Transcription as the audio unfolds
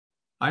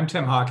I'm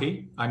Tim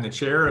Hockey. I'm the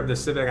chair of the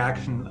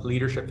CivicAction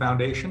Leadership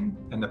Foundation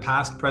and the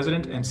past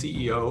president and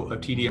CEO of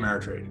TD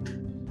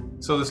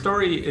Ameritrade. So the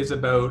story is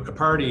about a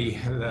party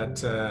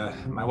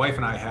that my wife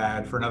and I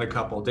had for another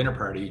couple, dinner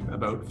party,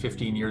 about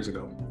 15 years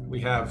ago.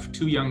 We have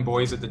two young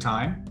boys at the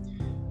time,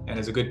 and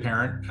as a good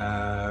parent,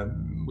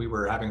 we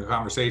were having a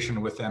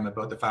conversation with them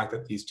about the fact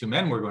that these two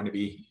men were going to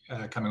be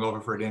coming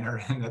over for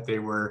dinner and that they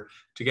were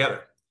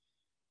together.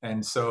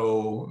 And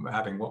so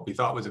having what we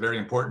thought was a very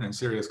important and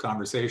serious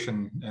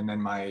conversation. And then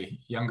my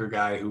younger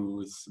guy, who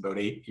was about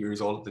 8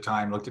 years old at the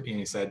time, looked at me and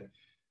he said,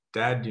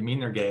 "Dad, do you mean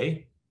they're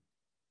gay?"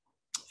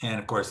 And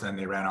of course, then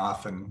they ran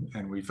off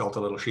and we felt a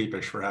little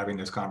sheepish for having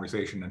this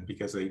conversation, and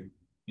because they,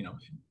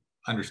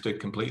 understood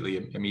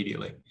completely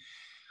immediately.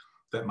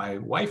 That my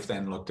wife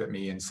then looked at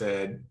me and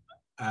said,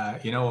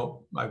 I've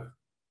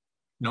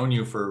known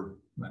you for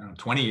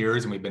 20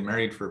 years and we've been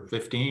married for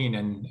 15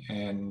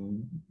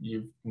 and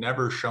you've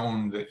never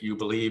shown that you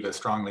believe as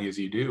strongly as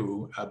you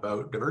do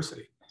about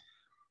diversity."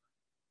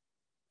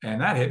 And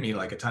that hit me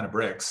like a ton of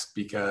bricks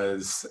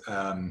because,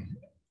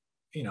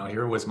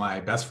 here was my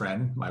best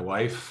friend, my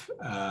wife,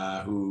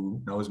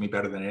 who knows me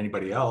better than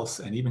anybody else.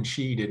 And even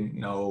she didn't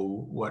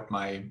know what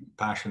my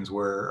passions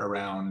were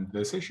around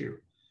this issue.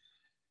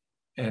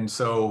 And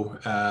so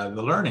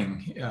the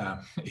learning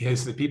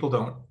is that people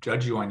don't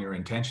judge you on your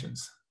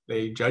intentions.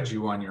 They judge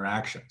you on your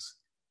actions.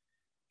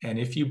 And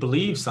if you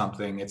believe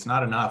something, it's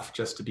not enough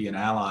just to be an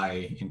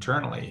ally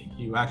internally.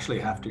 You actually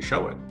have to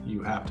show it.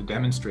 You have to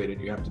demonstrate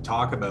it. You have to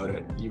talk about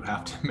it. You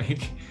have to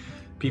make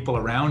people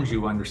around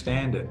you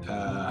understand it.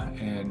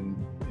 And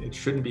it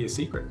shouldn't be a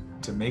secret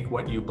to make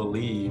what you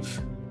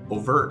believe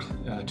overt,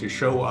 to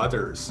show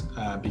others,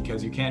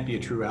 because you can't be a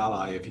true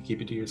ally if you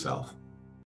keep it to yourself.